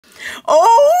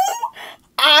Oh,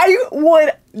 I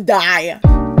would die.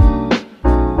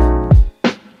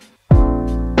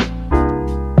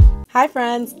 Hi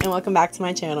friends, and welcome back to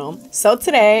my channel. So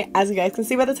today, as you guys can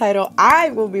see by the title, I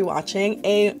will be watching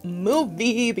a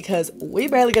movie because we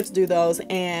barely get to do those.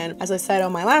 And as I said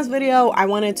on my last video, I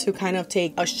wanted to kind of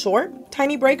take a short,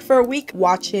 tiny break for a week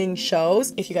watching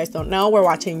shows. If you guys don't know, we're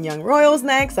watching Young Royals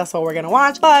next. That's what we're gonna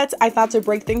watch. But I thought to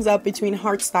break things up between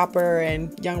Heartstopper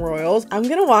and Young Royals, I'm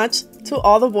gonna watch To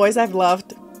All the Boys I've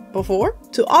Loved Before.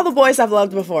 To All the Boys I've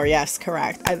Loved Before. Yes,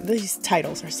 correct. These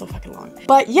titles are so fucking long.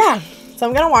 But yeah. So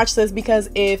I'm gonna watch this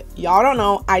because if y'all don't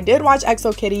know, I did watch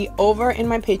XOKitty over in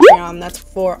my Patreon. That's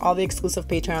for all the exclusive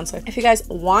Patreon. So if you guys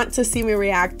want to see me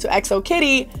react to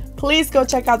XOKitty, please go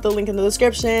check out the link in the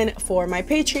description for my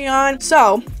Patreon.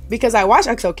 So because I watched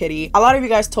XOKitty, a lot of you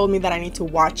guys told me that I need to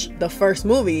watch the first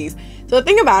movies. So the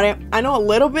thing about it, I know a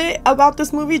little bit about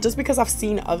this movie just because I've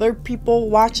seen other people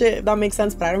watch it, if that makes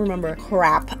sense, but I don't remember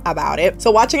crap about it.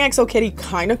 So watching XOKitty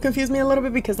kind of confused me a little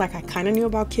bit because like I kind of knew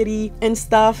about Kitty and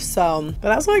stuff. So, but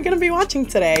that's what I'm gonna be watching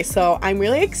today. So I'm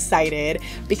really excited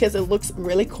because it looks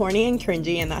really corny and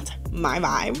cringy, and that's my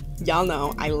vibe. Y'all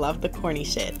know I love the corny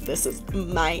shit. This is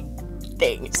my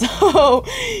thing. So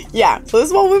yeah, so this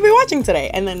is what we'll be watching today,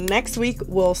 and then next week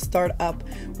we'll start up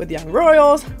with Young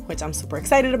Royals, which I'm super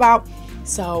excited about.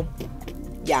 So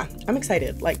yeah, I'm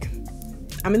excited. Like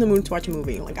I'm in the mood to watch a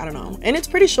movie. Like I don't know, and it's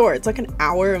pretty short. It's like an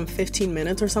hour and 15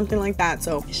 minutes or something like that,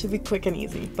 so it should be quick and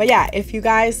easy. But yeah, if you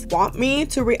guys want me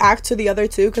to react to the other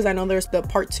two, because I know there's the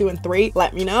part 2 and 3,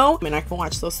 let me know. I mean, I can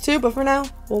watch those too, but for now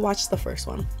we'll watch the first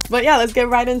one. But yeah, let's get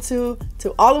right into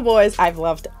To All the Boys I've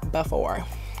Loved Before.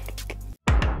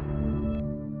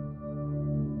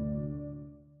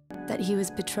 That he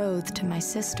was betrothed to my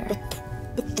sister.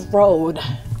 Betrothed.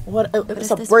 What?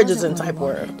 It's a Bridgerton type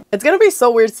word. It's gonna be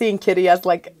so weird seeing Kitty as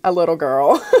like a little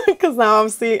girl, because now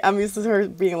I'm used to her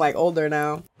being like older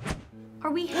now.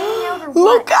 Are we hanging out or what?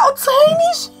 Look how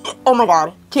tiny she. Oh my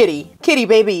god, Kitty,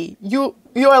 baby, you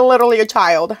are literally a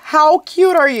child. How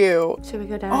cute are you? Should we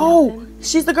go down? Oh,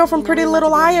 she's the girl from Pretty Little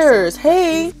Liars.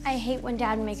 Hey. I hate when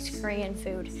Dad makes Korean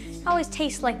food. It always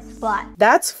tastes like butt.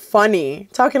 That's funny.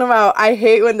 Talking about I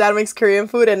hate when Dad makes Korean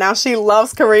food, and now she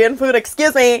loves Korean food.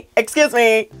 Excuse me.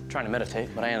 Trying to meditate,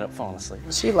 but I ended up falling asleep.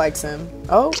 She likes him.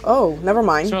 Oh, never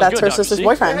mind. Smells That's good, her Dr. sister's C.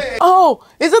 boyfriend. Hey. Oh,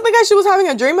 is that the guy she was having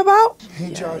a dream about?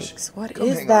 Hey Josh, What come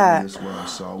is hang that? out with me as well, I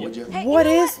saw, would you? Hey, What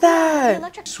you know is that?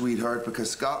 Electric Sweetheart, because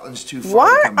Scotland's too far. Why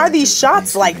to come are back these to the shots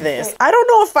East like Indies. this? I don't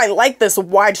know if I like this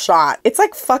wide shot. It's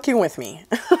like fucking with me.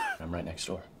 I'm right next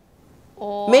door.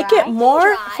 Make it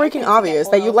more freaking obvious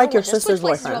that you like your sister's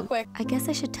boyfriend. I guess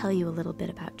I should tell you a little bit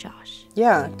about Josh.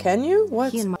 Yeah, can you?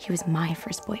 What? He was my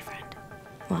first boyfriend.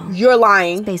 Well, You're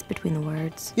lying. space between the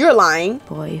words. You're lying.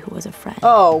 Boy who was a friend.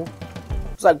 Oh,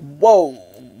 it's like, whoa,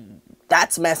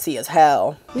 that's messy as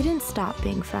hell. We didn't stop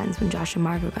being friends when Josh and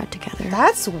Margot got together.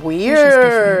 That's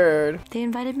weird. They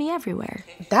invited me everywhere.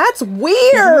 That's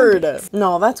weird.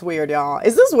 No, that's weird, y'all.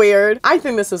 Is this weird? I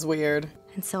think this is weird.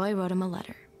 And so I wrote him a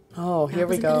letter. Oh, here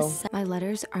we go. My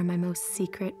letters are my most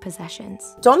secret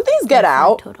possessions. Don't these get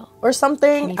out total. or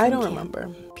something? Penny I from don't camp.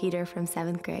 remember. Peter from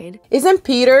 7th grade. Isn't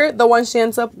Peter the one she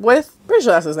ends up with? Pretty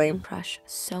sure that's his name. Crush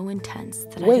so intense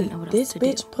that I Wait, didn't know what else this to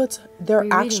bitch do. puts their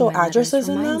Rereading actual my letters addresses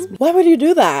in reminds them? me- Why would you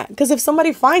do that? Because if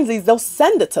somebody finds these, they'll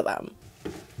send it to them.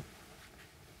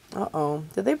 Uh-oh.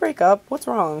 Did they break up? What's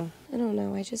wrong? I don't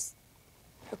know. I just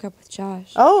broke up with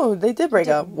Josh. Oh, they did break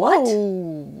up. what?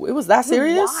 Whoa. It was that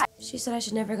serious? She said I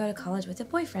should never go to college with a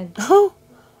boyfriend. Oh,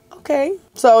 okay.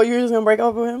 So you're just gonna break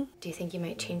up with him? Do you think you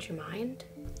might change your mind?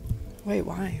 Wait,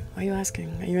 why? Why are you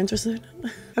asking? Are you interested?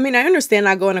 I mean, I understand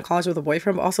not going to college with a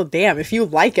boyfriend, but also, damn, if you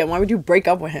like him, why would you break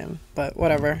up with him? But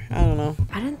whatever. I don't know.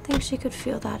 I didn't think she could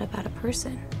feel that about a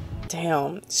person.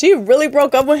 Damn, she really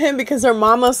broke up with him because her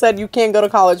mama said you can't go to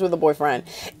college with a boyfriend,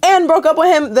 and broke up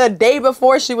with him the day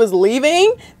before she was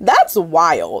leaving. That's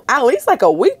wild. At least like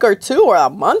a week or 2 or a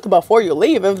month before you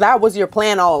leave, if that was your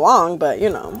plan all along. But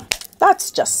you know, that's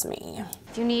just me.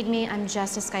 If you need me, I'm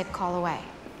just a Skype call away.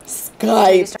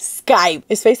 Skype.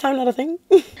 Is FaceTime not a thing?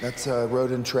 That's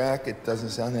road and track. It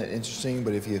doesn't sound that interesting,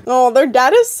 but if you... Oh, their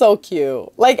dad is so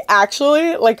cute. Like,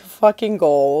 actually, like, fucking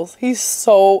goals. He's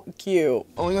so cute.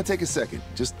 Only gonna take a second.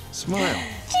 Just smile.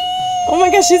 Oh my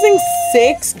gosh, she's in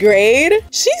 6th grade?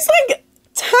 She's like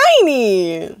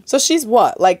tiny. So she's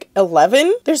what, like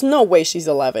 11? There's no way she's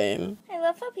 11. I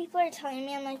love how people are telling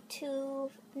me I'm like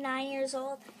 9 years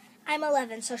old. I'm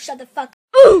 11, so shut the fuck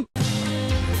up.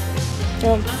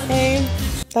 Okay.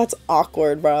 That's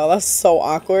awkward, bro. That's so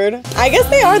awkward. I guess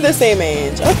they are the same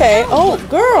age. Okay. Oh,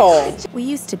 girl. We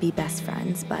used to be best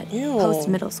friends, but Ew, post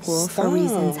middle school, for stop.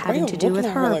 reasons Why having you to do with looking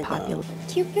at her her like that? popular.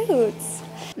 Cute boots.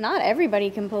 Not everybody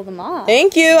can pull them off.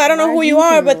 Thank you. I don't know who you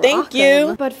are, but thank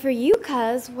you. But for you,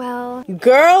 cuz, well,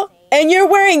 Girl, and you're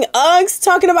wearing Uggs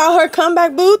talking about her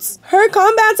comeback boots? Her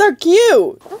combats are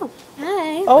cute.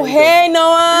 hi. Oh, hey,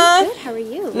 Noah. Good, how are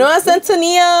you? Noah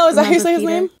Centineo. Is that how you say his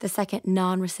Peter, name? the second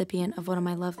non-recipient of one of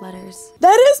my love letters.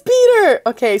 That is Peter.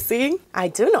 Okay, see? I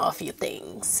do know a few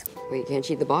things. Well, you can't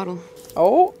cheat the bottle.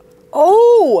 Oh.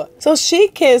 Oh. So she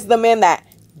kissed the man that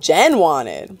Jen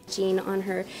wanted. Jean on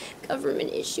her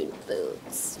government-issued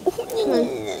boots.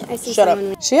 I see Shut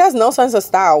someone. up. She has no sense of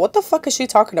style. What the fuck is she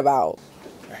talking about?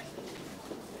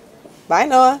 Bye,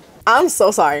 Noah. I'm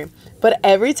so sorry. But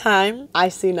every time I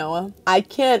see Noah, I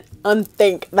can't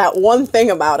unthink that one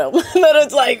thing about him. That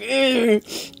it's like,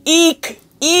 eek,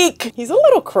 eek. He's a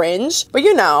little cringe, but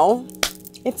you know,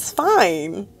 it's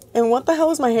fine. And what the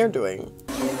hell is my hair doing?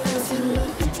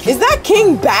 Is that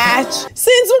King Batch?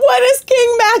 Since when is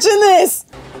King Batch in this?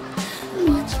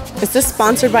 Is this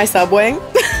sponsored by Subway?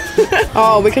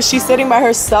 Oh, because she's sitting by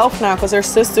herself now because her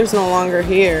sister's no longer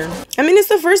here. I mean, it's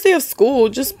the first day of school.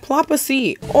 Just plop a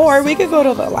seat. Or we could go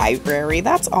to the library.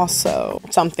 That's also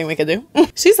something we could do.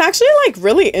 She's actually like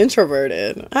really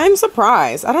introverted. I'm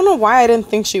surprised. I don't know why I didn't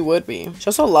think she would be. She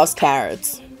also loves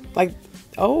carrots. Like,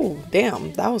 oh,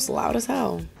 damn. That was loud as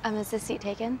hell. Is this seat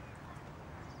taken?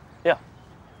 Yeah.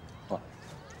 What?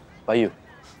 By you.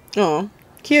 Oh,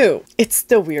 cute. It's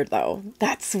still weird though.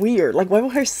 That's weird. Like, why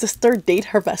would her sister date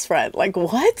her best friend? Like,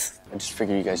 what? I just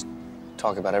figured you guys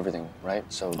talk about everything, right?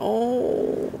 So.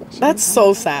 Oh, that's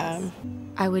so sad.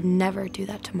 I would never do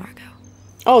that to Margot.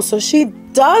 Oh, so she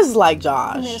does like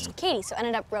Josh. Katie, so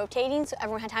ended up rotating so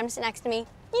everyone had time to sit next to me.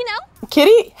 You know?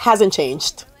 Kitty hasn't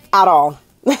changed at all.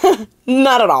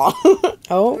 Not at all.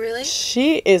 Oh, really?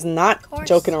 She is not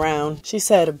joking around. She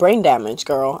said, brain damage,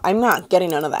 girl. I'm not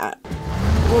getting none of that.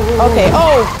 Okay,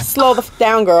 oh, slow the f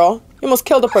down, girl. You almost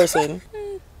killed a person.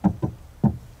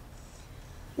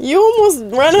 You almost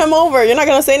ran him over. You're not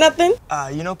gonna say nothing?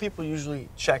 You know, people usually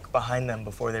check behind them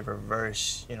before they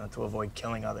reverse, you know, to avoid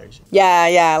killing others.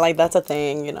 Yeah, like that's a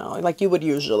thing, you know, like you would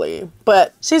usually.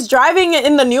 But she's driving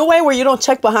in the new way where you don't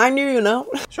check behind you, you know?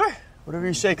 Sure, whatever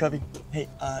you say, Cubby. Hey,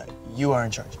 you are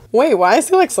in charge. Wait, why is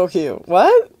he like so cute?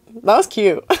 What? That was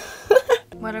cute.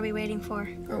 What are we waiting for?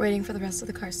 We're waiting for the rest of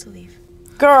the cars to leave.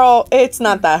 Girl, it's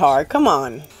not that hard. Come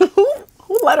on.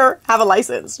 Who let her have a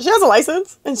license? She has a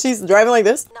license and she's driving like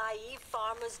this. Naive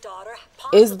farmer's daughter.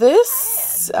 Is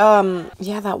this,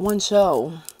 yeah, that one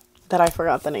show that I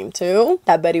forgot the name too,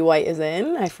 that Betty White is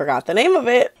in. I forgot the name of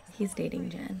it. He's dating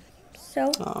Jen.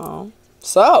 So? Oh.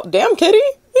 So, damn, Kitty?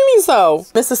 What do you mean so?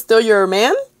 This is still your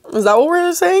man? Is that what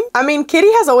we're saying? I mean,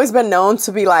 Kitty has always been known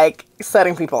to be like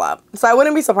setting people up. So I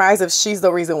wouldn't be surprised if she's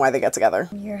the reason why they get together.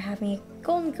 You're having a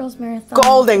Golden Girls marathon.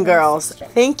 Golden Girls.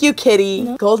 Thank you,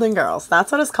 Kitty. Golden Girls.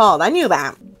 That's what it's called. I knew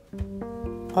that.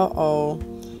 Uh-oh.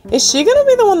 Is she gonna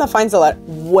be the one that finds the letter?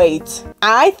 Wait.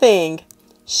 I think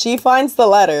she finds the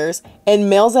letters and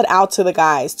mails it out to the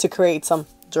guys to create some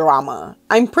drama.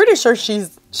 I'm pretty sure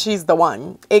she's the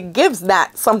one. It gives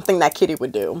that something that Kitty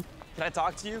would do. Can I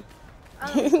talk to you?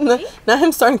 Now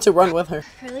I'm starting to run with her.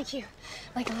 Really cute.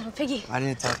 Like a little piggy. I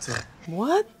didn't talk to her.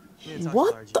 What?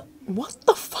 What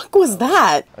the fuck was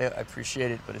that? I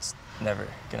appreciate it, but it's never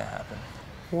gonna happen.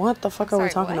 What the fuck are we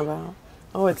talking about?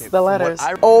 Oh, it's Okay, the letters.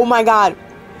 what I- Oh my god.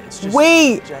 It's just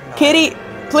Wait, Jen and I- Kitty,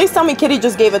 please tell me Kitty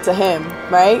just gave it to him,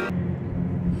 right?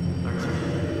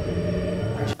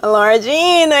 Laura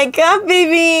Jean, wake up,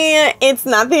 baby. It's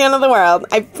not the end of the world.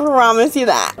 I promise you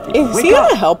that. Is he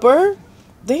gonna help her?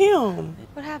 Damn.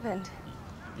 What happened?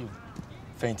 You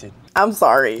fainted. I'm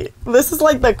sorry. This is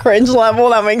like the cringe level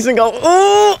that makes me go,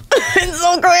 ooh, it's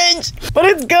so cringe. But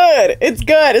it's good. It's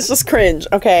good. It's just cringe,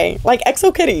 okay? Like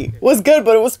Exo Kitty was good,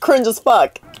 but it was cringe as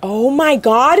fuck. Oh my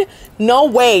god. No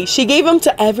way. She gave him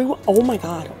to everyone. Oh my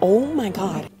god. Oh my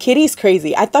god. Kitty's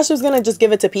crazy. I thought she was gonna just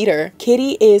give it to Peter.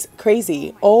 Kitty is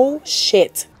crazy. Oh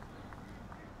shit.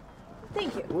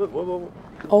 Thank you. Whoa.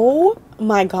 Oh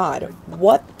my god.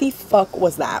 What the fuck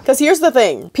was that? Because here's the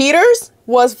thing. Peter's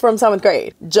was from 7th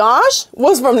grade. Josh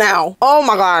was from now. Oh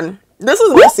my god. This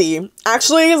is messy.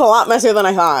 Actually, it's a lot messier than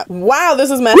I thought. Wow,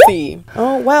 this is messy.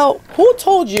 Oh, well, who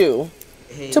told you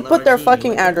to put their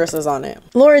fucking addresses on it?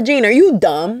 Laura Jean, are you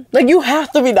dumb? Like, you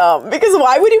have to be dumb. Because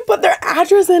why would you put their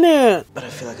address in it? But I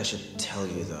feel like I should tell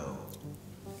you, though.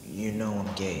 You know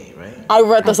I'm gay, right? I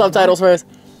read the subtitles first.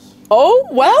 Oh,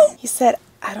 well, he said,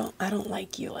 I don't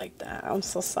like you like that. I'm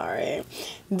so sorry.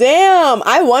 Damn.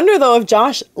 I wonder though if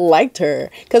Josh liked her.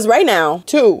 Because right now,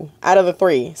 2 out of the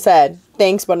 3 said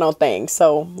thanks but no thanks.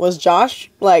 So was Josh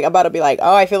like about to be like,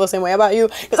 oh, I feel the same way about you?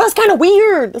 Because that's kind of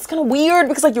weird. That's kind of weird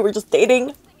because like you were just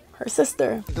dating her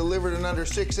sister. Delivered in under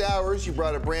 6 hours. You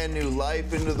brought a brand new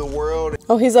life into the world.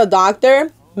 Oh, he's a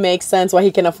doctor? Makes sense why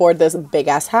he can afford this big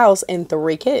ass house and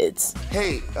 3 kids.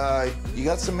 Hey, you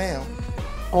got some mail.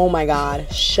 Oh my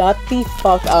God, shut the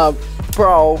fuck up.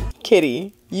 Bro,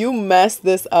 Kitty, you messed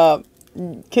this up.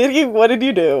 Kitty, what did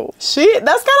you do? That's kind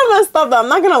of messed up though, I'm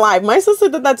not gonna lie. If my sister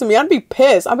did that to me, I'd be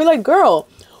pissed. I'd be like, girl,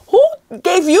 who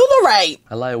gave you the right?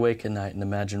 I lie awake at night and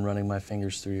imagine running my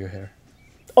fingers through your hair.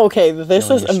 Okay, this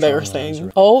is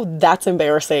embarrassing. Oh, that's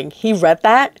embarrassing. He read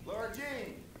that? Laura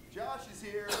Jean, Josh is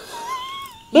here.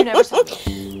 You never saw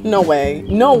me. No way,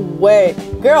 no way.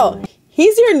 Girl,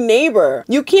 he's your neighbor.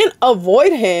 You can't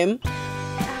avoid him.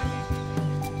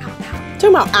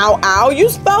 Talking about ow, ow. You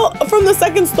fell from the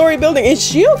 2nd story building. Is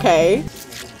she okay?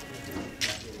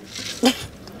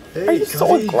 Hey, are you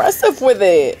so aggressive with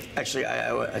it? Actually,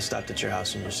 I stopped at your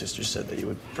house and your sister said that you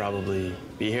would probably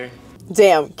be here.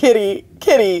 Damn, Kitty,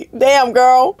 damn,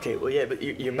 girl. Okay, well, yeah, but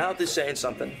your mouth is saying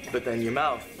something, but then your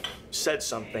mouth said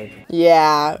something.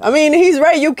 Yeah, I mean, he's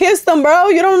right. You kissed him, bro.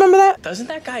 You don't remember that? Doesn't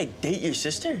that guy date your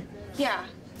sister? Yeah.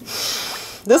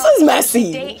 This is messy.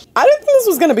 I didn't think this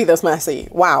was gonna be this messy.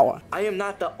 Wow. I am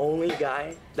not the only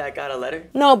guy that got a letter.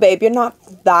 No, babe, you're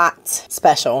not that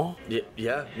special.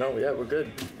 Yeah, we're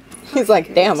good. He's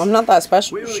like, damn, I'm not that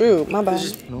special. Shoot, my bad.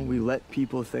 We let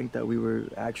people think that we were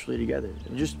actually together.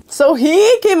 So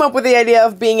he came up with the idea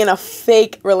of being in a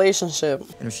fake relationship.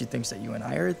 And if she thinks that you and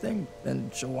I are a thing, then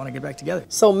she'll want to get back together.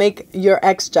 So make your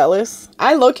ex jealous.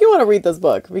 I low-key want to read this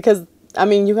book because, I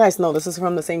mean, you guys know this is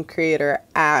from the same creator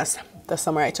as The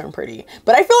Summer I Turned Pretty.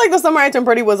 But I feel like The Summer I Turned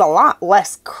Pretty was a lot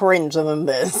less cringe than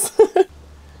this.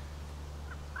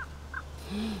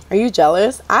 Are you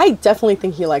jealous? I definitely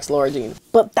think he likes Laura Jean.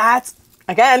 But that's,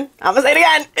 again, I'm gonna say it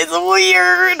again, it's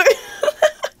weird.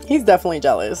 He's definitely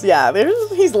jealous. Yeah,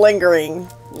 he's lingering.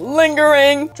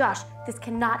 Josh, this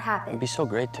cannot happen. It'd be so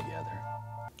great together.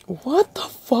 What the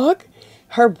fuck?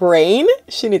 Her brain?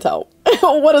 She needs help.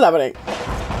 What is happening?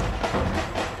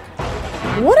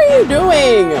 What are you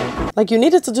doing? Like, you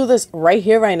needed to do this right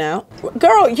here, right now.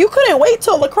 Girl, you couldn't wait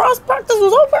till lacrosse practice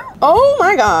was over? Oh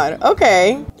my God.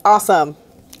 Okay. Awesome.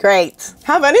 Great.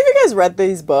 Have any of you guys read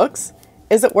these books?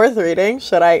 Is it worth reading?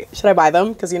 Should I buy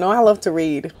them? Because you know I love to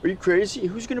read. Are you crazy?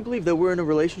 Who's gonna believe that we're in a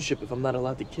relationship if I'm not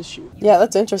allowed to kiss you? Yeah,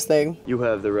 that's interesting. You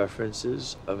have the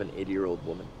references of an 80-year-old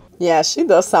woman. Yeah, she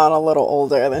does sound a little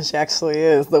older than she actually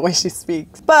is, the way she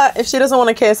speaks. But if she doesn't want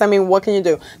to kiss, I mean, what can you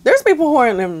do? There's people who are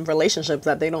in relationships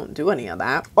that they don't do any of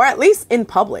that. Or at least in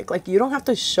public. Like, you don't have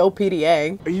to show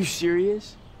PDA. Are you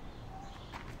serious?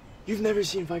 You've never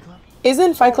seen Fight Club?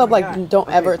 Isn't Fight Club like, don't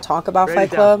ever talk about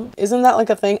Fight Club? Isn't that like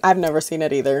a thing? I've never seen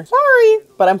it either. Sorry,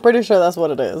 but I'm pretty sure that's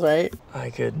what it is, right? I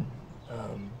could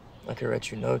write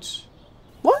you notes.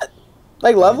 What?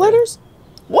 Like love letters?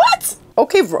 What?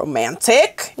 Okay,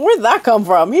 romantic. Where'd that come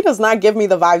from? He does not give me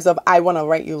the vibes of I want to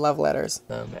write you love letters.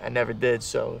 I never did,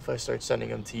 so if I start sending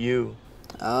them to you...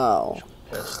 Oh.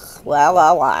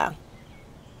 Well.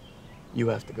 You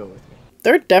have to go with me.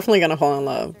 They're definitely gonna fall in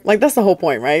love. Like, that's the whole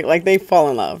point, right? Like, they fall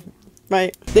in love,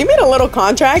 right? They made a little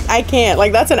contract. I can't.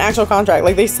 Like, that's an actual contract.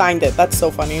 Like, they signed it. That's so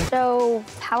funny. So,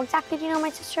 how exactly do you know my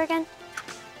sister again?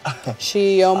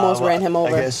 She almost ran him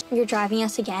over. You're driving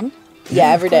us again?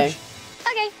 Yeah, every day.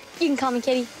 Okay, you can call me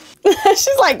Kitty.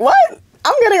 She's like, what?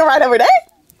 I'm getting a ride every day?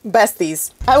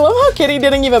 Besties. I love how Kitty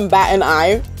didn't even bat an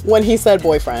eye when he said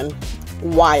boyfriend.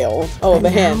 Wild. Oh, the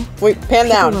hand. Wait, pan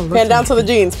down. Pan down to the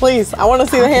jeans, please. I want to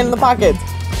see the hand in the pockets.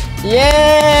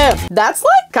 Yeah. That's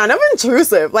like kind of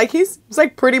intrusive. Like he's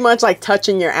like pretty much like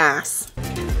touching your ass.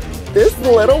 This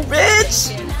little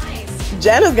bitch.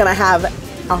 Jen is gonna have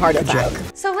a heart attack.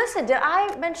 So listen, did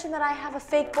I mention that I have a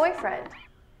fake boyfriend?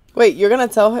 Wait, you're gonna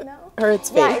tell her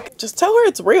it's fake? Just tell her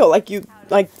it's real. Like you,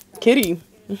 like Kitty.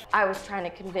 I was trying to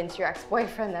convince your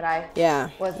ex-boyfriend that I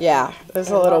was it's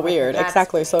a little weird.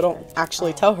 Exactly. So don't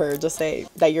actually tell her. Just say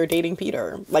that you're dating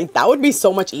Peter. Like that would be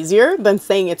so much easier than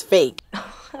saying it's fake.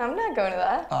 I'm not going to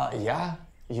that. Yeah,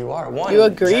 you are. You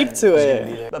agreed to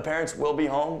it. The parents will be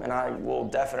home, and I will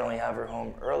definitely have her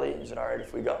home early. Is it all right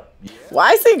if we go?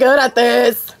 Why is he good at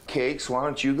this? Cakes, why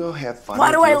don't you go have fun?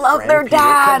 Why do I love their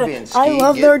dad? I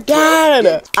love their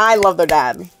dad. I love their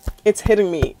dad. It's hitting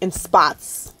me in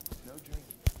spots.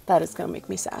 That is gonna make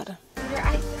me sad.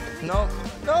 No,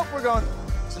 we're going.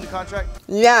 It's in the contract?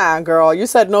 Yeah, girl. You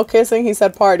said no kissing. He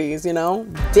said parties, you know?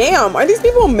 Damn, are these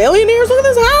people millionaires? Look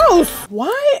at this house.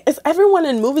 Why is everyone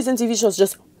in movies and TV shows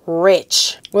just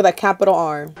rich with a capital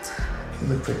R? You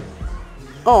look pretty.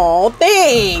 Oh,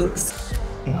 thanks.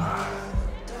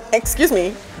 Excuse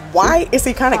me. Why is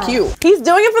he kind of cute? He's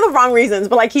doing it for the wrong reasons,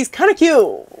 but like he's kind of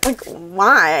cute. Like,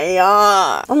 why?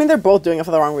 I mean, they're both doing it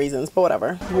for the wrong reasons, but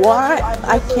whatever. Why?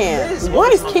 I can't. Why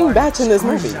is King Batch in this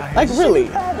movie? Like, really?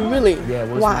 Really?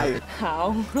 Why?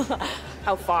 How?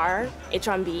 How far? H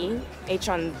on B? H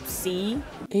on C?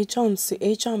 H on C?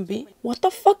 H on B? What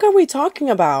the fuck are we talking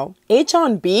about? H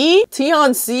on B? T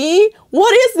on C?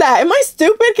 What is that? Am I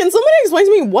stupid? Can somebody explain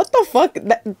to me what the fuck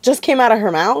that just came out of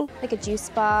her mouth? Like a juice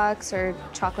box or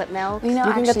chocolate milk. You know,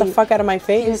 You can get the fuck out of my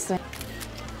face.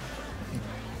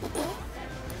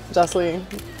 Justly,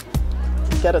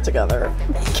 get it together.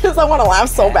 Because I want to laugh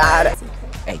so bad.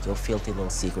 Hey, your filthy little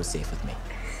secret safe with me.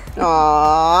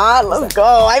 Aww, let's go.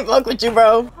 I fuck with you,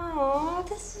 bro. Aw,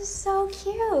 this is so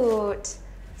cute.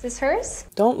 Is this hers?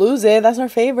 Don't lose it. That's her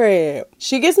favorite.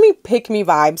 She gives me pick me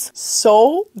vibes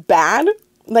so bad.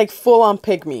 Like full on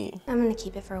pick me. I'm gonna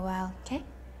keep it for a while, okay?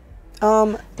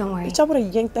 Don't worry. Bitch, I would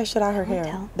have yanked that shit out of her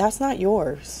hair. That's not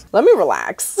yours. Let me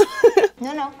relax.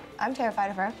 No, I'm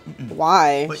terrified of her.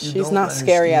 Why? But you She's don't not let her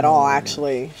scary at all, steamroll you.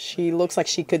 actually. She looks like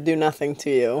she could do nothing to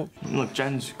you. Look,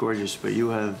 Jen's gorgeous, but you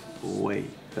have way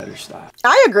better style.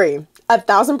 I agree.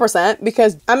 1000%.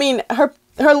 Because, I mean, her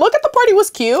look at the party was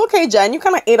cute. Okay, Jen, you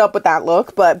kind of ate up with that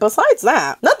look. But besides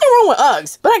that, nothing wrong with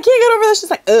Uggs. But I can't get over this. She's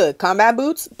like, ugh, combat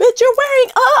boots? Bitch, you're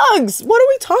wearing Uggs. What are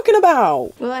we talking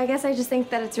about? Well, I guess I just think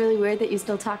that it's really weird that you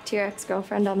still talk to your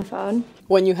ex-girlfriend on the phone.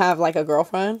 When you have, like, a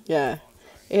girlfriend? Yeah.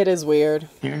 It is weird.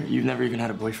 Here, you've never even had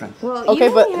a boyfriend. Well, Okay,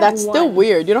 you but only that's have still one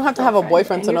weird. You don't have to have a girlfriend,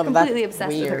 boyfriend and to know you're that that's completely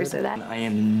obsessed with her, weird. so that... I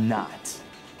am not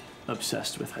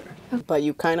obsessed with her. But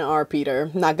you kind of are,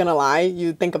 Peter. Not gonna lie.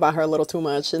 You think about her a little too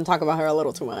much and talk about her a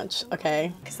little too much,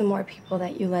 okay? Because the more people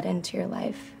that you let into your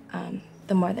life,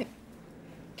 the more that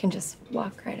can just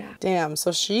walk right out. Damn,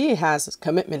 so she has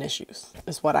commitment issues,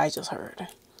 is what I just heard.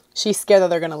 She's scared that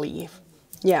they're gonna leave.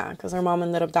 Yeah, because her mom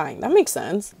ended up dying. That makes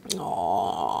sense.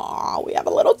 Aww, we have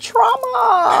a little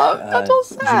trauma. That's so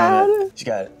sad. She's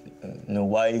got a new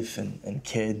wife and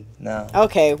kid now.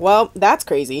 Okay, well, that's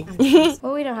crazy.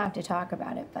 Well, we don't have to talk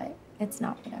about it, but it's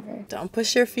not whatever. Don't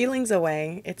push your feelings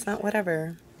away. It's not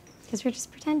whatever. Because we're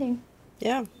just pretending.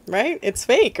 Yeah, right? It's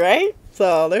fake, right?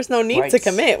 So there's no need to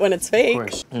commit when it's fake.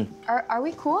 Of course. Are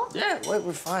we cool? Yeah,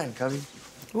 we're fine, Cubby.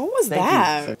 What was Thank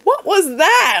that? you. What was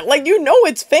that? Like, you know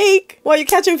it's fake. Well, you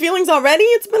catching feelings already?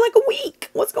 It's been like a week.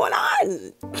 What's going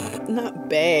on? Not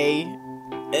bae.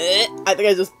 I think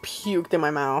I just puked in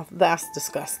my mouth. That's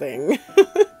disgusting.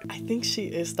 I think she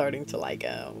is starting to like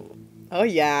him. Oh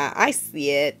yeah, I see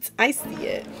it. I see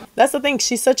it. That's the thing.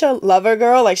 She's such a lover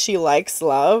girl. Like, she likes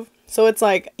love. So it's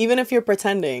like, even if you're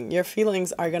pretending, your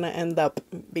feelings are gonna end up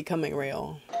becoming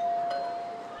real.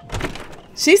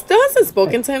 She still hasn't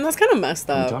spoken to him. That's kind of messed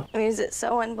up. I mean, is it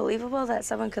so unbelievable that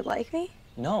someone could like me?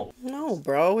 No. No,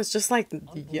 bro. It's just like,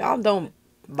 y'all don't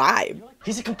vibe.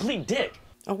 He's a complete dick.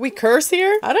 Oh, we curse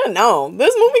here? I don't know.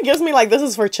 This movie gives me like this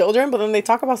is for children, but then they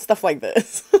talk about stuff like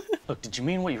this. Look, did you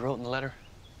mean what you wrote in the letter?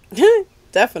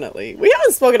 Definitely. We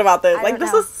haven't spoken about this. I Like, don't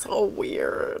this know. is so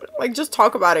weird. Like, just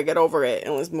talk about it, get over it,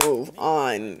 and let's move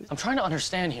on. I'm trying to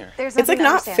understand here. There's It's like nothing to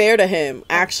not understand. fair to him,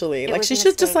 actually. It Like, was she a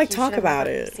should just mistake. like You talk should have about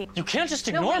never it. seen- You can't just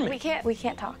ignore me. We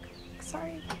can't talk.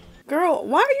 Sorry. Girl,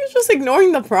 why are you just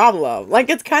ignoring the problem? Like,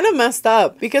 it's kind of messed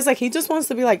up because like he just wants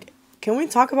to be like, can we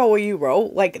talk about what you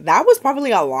wrote? Like, that was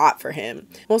probably a lot for him.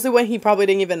 Mostly when he probably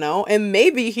didn't even know. And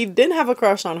maybe he didn't have a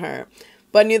crush on her,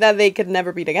 but knew that they could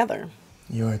never be together.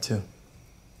 You are too.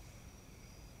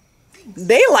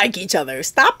 They like each other.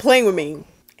 Stop playing with me.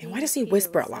 And why does he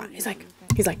whisper a lot? He's like,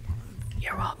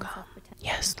 you're welcome.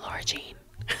 Yes, Laura Jean.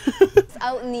 It's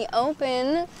out in the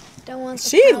open. Don't want the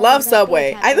She problems loves that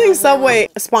Subway. we I have think right Subway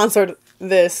sponsored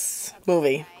this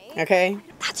movie. Okay?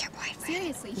 That's your boyfriend.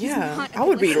 Seriously. Yeah. I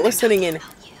would be listening in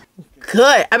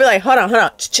good. I'd be like, hold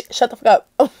on. Shut the fuck up.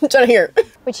 I'm trying to hear.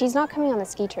 But she's not coming on the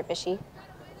ski trip, is she?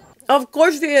 Of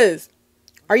course she is.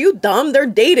 Are you dumb? They're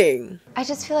dating. I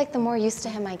just feel like the more used to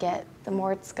him I get, the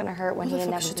more it's gonna hurt when Who he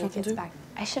the fuck is she inevitably talking gets to? back.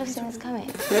 I should have seen this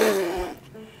coming.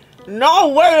 No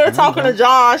way they're talking to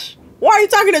Josh. Why are you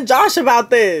talking to Josh about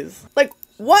this? Like,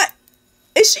 what?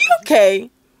 Is she okay?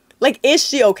 Like, is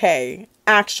she okay?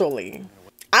 Actually.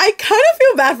 I kind of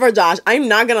feel bad for Josh. I'm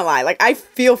not gonna lie. Like, I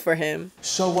feel for him.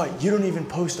 So what? You don't even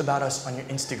post about us on your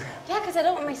Instagram. Yeah, because I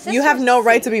don't want my sister. You have no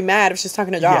right to be mad if she's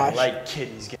talking to Josh. Yeah, like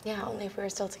kitties. Yeah, only if we were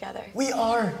still together. We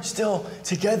are still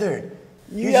together.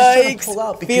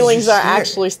 Yikes. Feelings are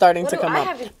actually starting to come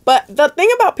up. But the thing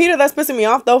about Peter that's pissing me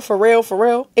off though, for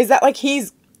real, is that like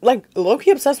he's like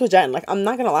low-key obsessed with Jen. Like, I'm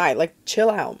not gonna lie, like chill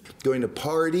out. Going to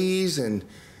parties and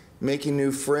making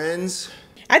new friends.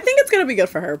 I think it's gonna be good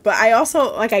for her, but I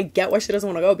also like I get why she doesn't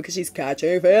want to go because she's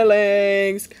catching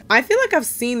feelings. I feel like I've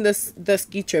seen the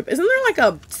ski trip. Isn't there like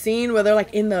a scene where they're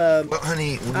like in the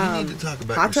honey, we need to talk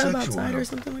about hot your tub sexual outside or health.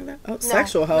 something like that? Oh,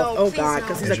 sexual health. Oh God,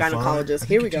 because he's a gynecologist.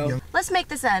 Here we go. Let's make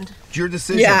this end. It's your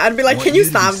decision. Yeah, I'd be like, can you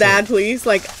stop, Dad, please?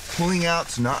 Like, pulling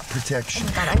out's not protection.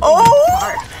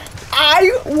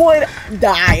 I would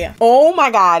die. Oh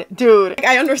my God, dude. Like,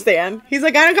 I understand. He's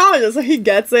a gynecologist, so he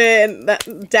gets it. And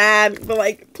that Dad, but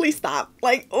like, please stop.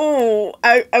 Like, oh,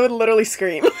 I would literally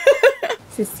scream.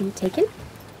 Is this seat taken?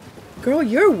 Girl,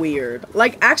 you're weird.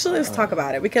 Like, actually, let's talk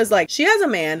about it. Because, like, she has a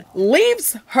man,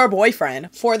 leaves her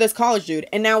boyfriend for this college dude,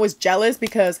 and now is jealous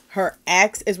because her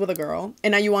ex is with a girl,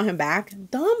 and now you want him back?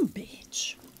 Dumb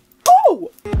bitch.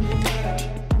 Oh!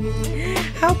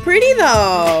 How pretty,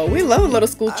 though. We love a little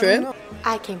school trip.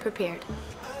 I came prepared.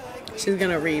 She's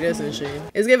gonna read, isn't she?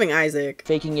 It's giving Isaac.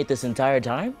 Faking it this entire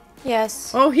time?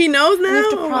 Yes. Oh, he knows now? You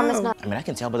have to promise not. I mean, I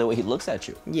can tell by the way he looks at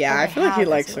you. Yeah, I feel like he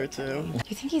likes her too.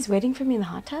 You think he's waiting for me in the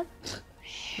hot tub?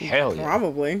 Hell yeah.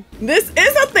 Probably. This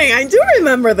is a thing. I do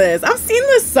remember this. I've seen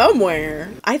this somewhere.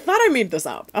 I thought I made this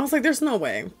up. I was like, there's no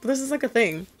way. But this is like a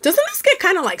thing. Doesn't this get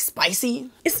kind of like spicy?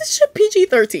 Is this shit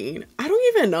PG-13? I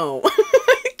don't even know.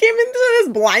 I came into this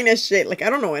blindness shit. Like, I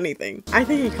don't know anything. I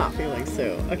think he caught feelings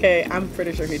too. Okay, I'm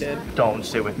pretty sure he did. Don't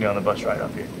sit with me on the bus ride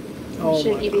up here. Oh,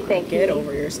 Shouldn't you be thanking get me?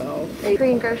 over yourself. The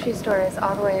green grocery store is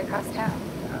all the way across town.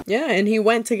 Yeah, and he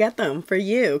went to get them for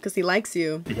you because he likes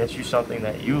you. To get you something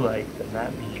that you like, then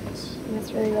that means... You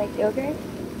must really like yogurt?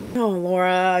 Oh,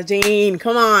 Laura, Jane,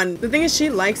 come on. The thing is, she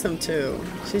likes him too.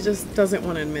 She just doesn't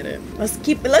want to admit it.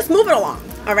 Let's move it along,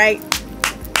 all right?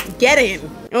 Get in.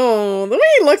 Oh, the way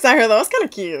he looks at her though, it's kind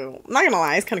of cute. I'm not gonna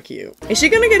lie, it's kind of cute. Is she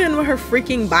gonna get in with her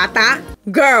freaking bata?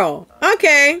 Girl,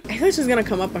 okay. I thought she's gonna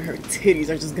come up and her titties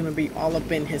are just gonna be all up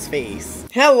in his face.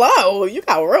 Hello, you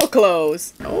got real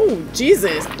close. Oh,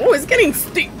 Jesus. Oh, it's getting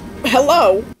steep.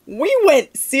 Hello. We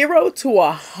went 0 to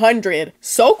 100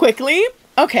 so quickly.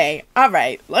 Okay, all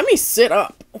right, let me sit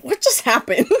up. What just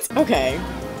happened? Okay,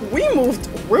 we moved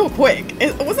real quick.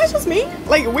 Was that just me?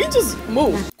 Like, we just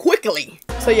moved quickly.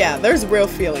 So yeah, there's real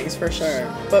feelings for sure.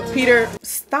 But Peter,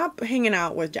 stop hanging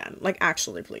out with Jen. Like,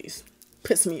 actually, please.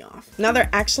 Piss me off. Now they're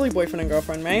actually boyfriend and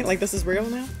girlfriend, right? Like, this is real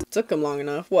now? Took them long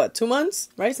enough. What, 2 months?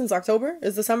 Right? Since October?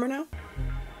 Is December now?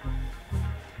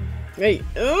 Wait,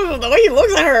 ooh, the way he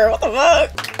looks at her. What the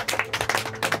fuck?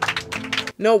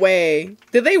 No way.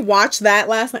 Did they watch that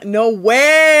last night? No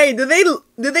way. Did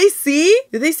they see?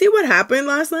 Did they see what happened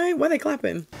last night? Why are they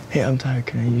clapping? Hey, I'm tired.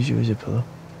 Can I use you as a pillow?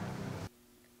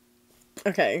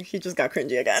 Okay, he just got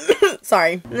cringy again.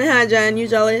 Sorry. Nah, Jen, you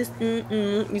jealous?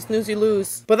 You snooze, you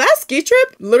lose. But that ski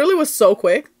trip literally was so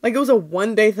quick. Like, it was a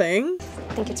one-day thing.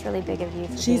 I think it's really big of you.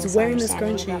 She's wearing this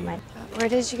scrunchie. Where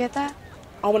did you get that?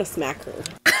 I want to smack her.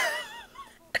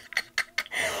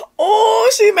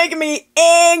 Oh, she's making me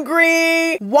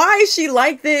angry. Why is she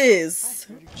like this?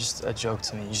 Just a joke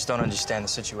to me. You just don't understand the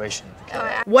situation.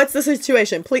 Okay? What's the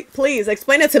situation? Please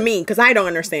explain it to me, because I don't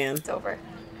understand. It's over.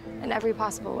 In every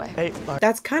possible way. Hey,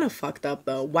 that's kind of fucked up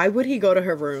though. Why would he go to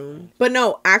her room? But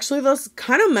no, actually that's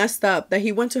kind of messed up that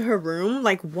he went to her room.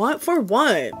 Like, what for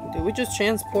what? Did we just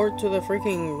transport to the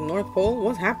freaking North Pole?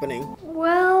 What's happening?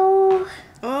 Well...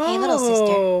 Oh, hey, little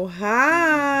sister.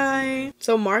 Hi.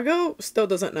 So Margot still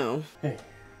doesn't know. Hey,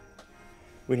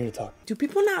 we need to talk. Do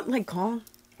people not like call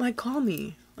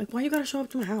me? Like, why you gotta show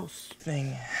up to my house? Thing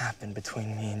happened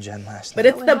between me and Jen last night. But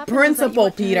it's the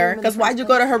principal, Peter. Because why'd you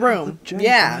go to her room?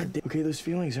 Yeah. Okay, those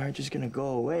feelings aren't just gonna go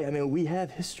away. I mean, we have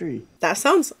history. That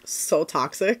sounds so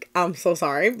toxic. I'm so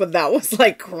sorry, but that was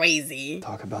like crazy.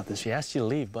 Talk about this. She asked you to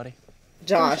leave, buddy.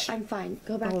 Josh. I'm fine.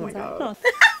 Go back inside. Oh my God.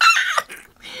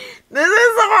 This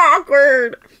is so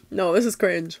awkward. No, this is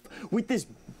cringe. With this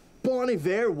Bon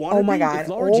Iver wannabe, oh my God. if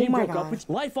Laura Jean broke up with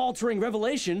life-altering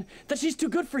revelation that she's too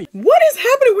good for you. What is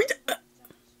happening?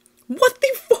 What the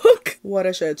fuck? What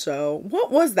a shit show.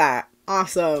 What was that?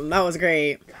 Awesome. That was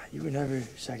great. God, you were never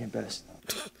second best.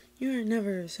 You were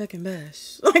never second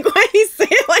best. Like, why do you say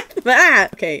it like that?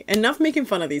 Okay, enough making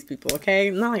fun of these people, okay?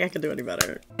 Not like I could do any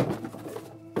better.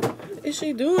 What is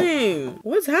she doing?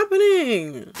 What's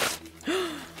happening?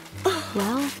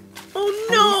 Well, oh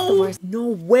no! No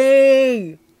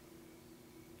way!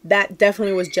 that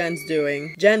definitely was Jen's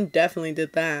doing. Jen definitely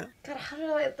did that. God, how did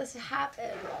I let this happen?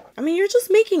 I mean, you're just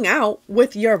making out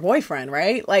with your boyfriend,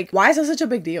 right? Like, why is that such a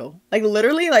big deal? Like,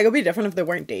 literally, like, it would be different if they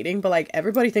weren't dating, but like,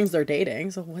 everybody thinks they're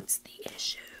dating, so what's the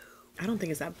issue? I don't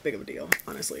think it's that big of a deal,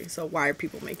 honestly. So why are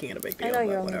people making it a big deal? I know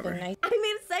you're only whatever. I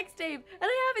made a sex tape and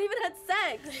I haven't even had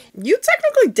sex. You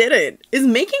technically did it. Is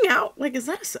making out, like, is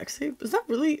that a sex tape? Is that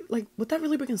really, like, would that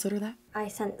really be considered that? I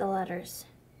sent the letters.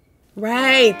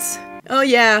 Right. Oh,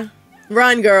 yeah.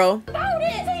 Run, girl. About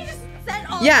it. So you just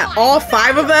sent all Yeah, all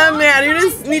 5 of them? Man, you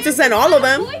didn't need to send all of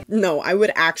them. No, I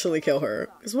would actually kill her.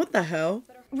 Because what the hell?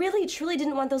 Really, truly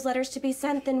didn't want those letters to be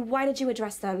sent, then why did you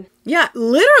address them? Yeah,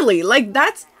 literally. Like,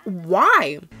 that's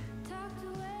why.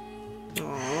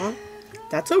 Aww.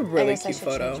 That's a really cute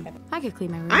photo. I could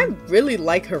clean my room. I really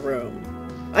like her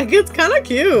room. Like, it's kind of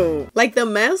cute. Like, the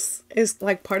mess is,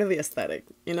 like, part of the aesthetic,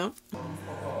 you know?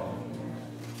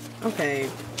 Okay.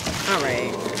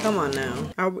 Alright. Come on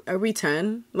now. Are we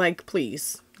 10? Like,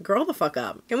 please. Girl the fuck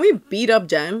up. Can we beat up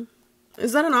Jen?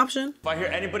 Is that an option? If I hear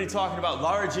anybody talking about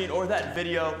Lara Jean or that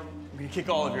video, I'm gonna kick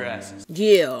all of your asses.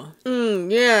 Yeah.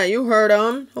 Yeah, you heard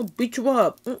him. He'll beat you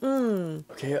up.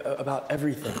 Okay, about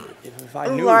everything. If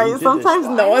I knew Like, you did sometimes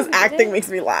this, Noah's acting makes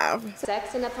me laugh.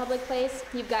 Sex in a public place,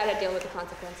 you've got to deal with the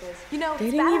consequences. You know,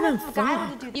 They didn't even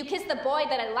fuck. You kissed the boy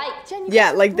that I liked.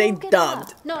 Yeah, like they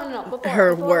dubbed No, before.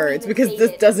 her before we words even because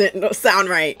this dated. doesn't sound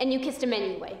right. And you kissed him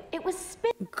anyway. It was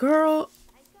spit.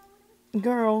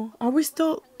 Girl, are we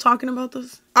still talking about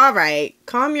this? All right,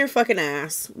 calm your fucking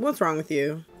ass. What's wrong with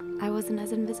you? I wasn't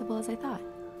as invisible as I thought.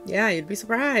 Yeah, you'd be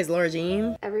surprised, Laura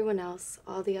Jean. Everyone else,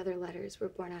 all the other letters were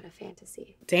born out of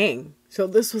fantasy. Dang. So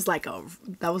this was like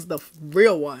that was the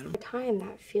real one. Over time,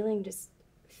 that feeling just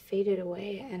faded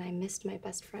away and I missed my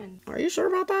best friend. Are you sure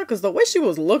about that? Because the way she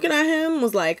was looking at him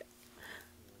was like,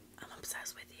 I'm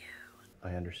obsessed with you.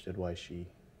 I understood why she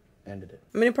ended it.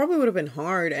 I mean, it probably would have been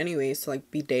hard anyways to like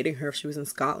be dating her if she was in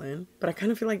Scotland. But I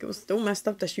kind of feel like it was still messed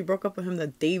up that she broke up with him the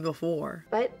day before.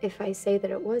 But if I say that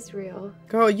it was real...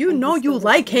 Girl, you know you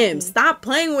like him. Stop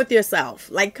playing with yourself.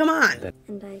 Like, come on.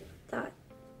 And I thought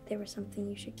they were something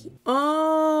you should keep.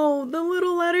 Oh, the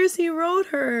little letters he wrote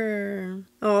her.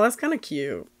 Oh, that's kind of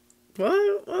cute.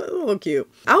 What? A little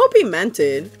cute. I hope he meant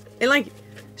it. And like,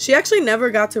 she actually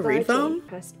never got to read them.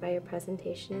 Impressed by your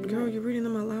presentation. Girl, you're reading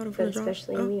them out loud in front of Josh.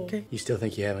 Especially me. Okay. You still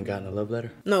think you haven't gotten a love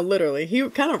letter? No, literally. He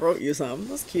kind of wrote you some.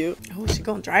 That's cute. Oh, is she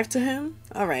gonna drive to him?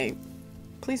 All right.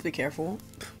 Please be careful.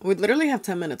 We literally have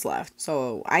 10 minutes left.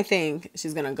 So I think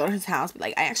she's gonna go to his house, be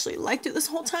like, I actually liked you this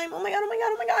whole time. Oh my God, oh my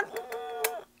God, oh my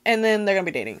God. And then they're gonna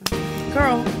be dating.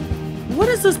 Girl, what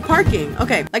is this parking?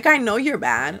 Okay, like I know you're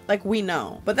bad. Like we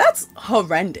know. But that's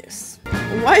horrendous.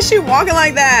 Why is she walking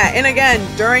like that? And again,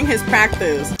 during his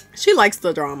practice. She likes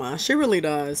the drama. She really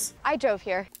does. I drove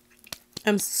here.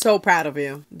 I'm so proud of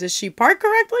you. Did she park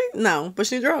correctly? No, but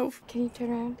she drove. Can you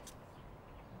turn around?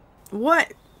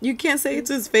 What? You can't say it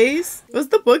to his face? Was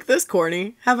the book this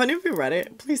corny? Have any of you read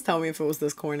it? Please tell me if it was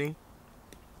this corny.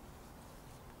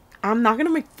 I'm not gonna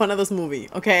make fun of this movie,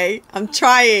 okay? I'm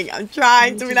trying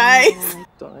to be nice.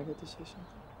 Don't I get to say something?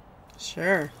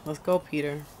 Sure, let's go,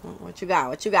 Peter. What you got?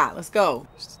 What you got? Let's go.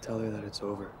 Just to tell her that it's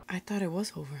over. I thought it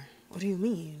was over. What do you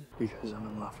mean? Because I'm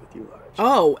in love with you, Lara.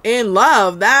 Oh, in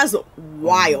love? That's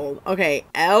wild. Okay,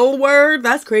 L word?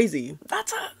 That's crazy.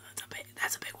 That's a big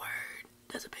word.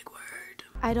 That's a big word.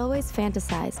 I'd always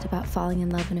fantasized about falling in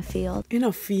love in a field. In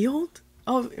a field?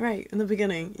 Oh, right, in the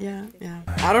beginning. Yeah.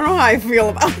 I don't know how I feel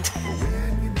about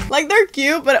that. Like, they're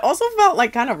cute, but it also felt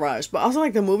like kind of rushed. But also,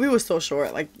 like, the movie was so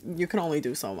short. Like, you can only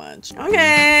do so much.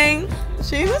 Okay,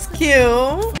 she was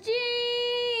cute.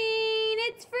 Jean,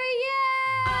 it's for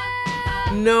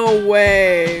you. No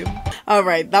way. All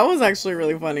right, that was actually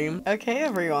really funny. Okay,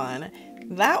 everyone.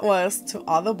 That was To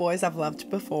All the Boys I've Loved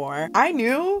Before. I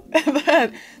knew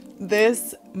that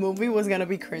this movie was gonna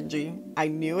be cringy. I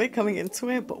knew it coming into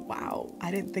it, but wow, I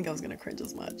didn't think I was gonna cringe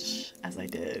as much as I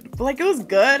did. But like, it was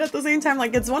good at the same time.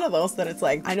 Like, it's one of those that it's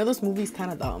like, I know this movie's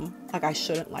kind of dumb. Like, I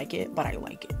shouldn't like it, but I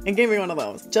like it. It gave me one of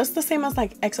those. Just the same as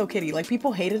like XO Kitty. Like,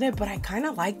 people hated it, but I kind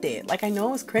of liked it. Like, I know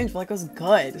it was cringe, but like, it was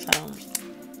good. So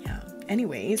yeah.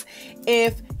 Anyways,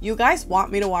 if you guys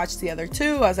want me to watch the other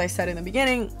two, as I said in the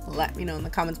beginning, let me know in the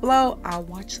comments below. I'll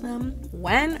watch them.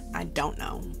 When? I don't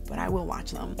know, but I will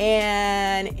watch them.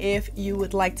 And if you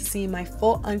would like to see my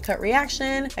full uncut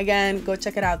reaction, again, go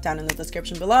check it out down in the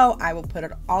description below. I will put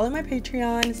it all in my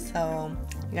Patreon, so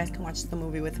you guys can watch the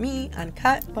movie with me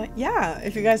uncut. But yeah,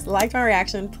 if you guys liked my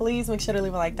reaction, please make sure to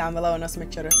leave a like down below and also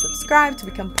make sure to subscribe to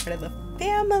become part of the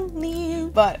family.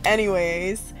 But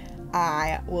anyways,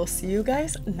 I will see you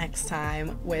guys next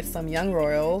time with some young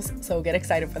royals, so get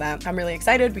excited for that. I'm really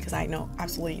excited because I know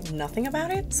absolutely nothing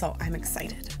about it, so I'm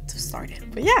excited to start it.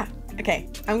 But yeah, okay,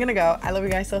 I'm gonna go. I love you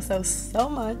guys so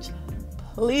much.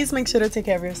 Please make sure to take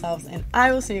care of yourselves, and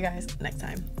I will see you guys next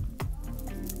time.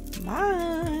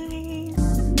 Bye.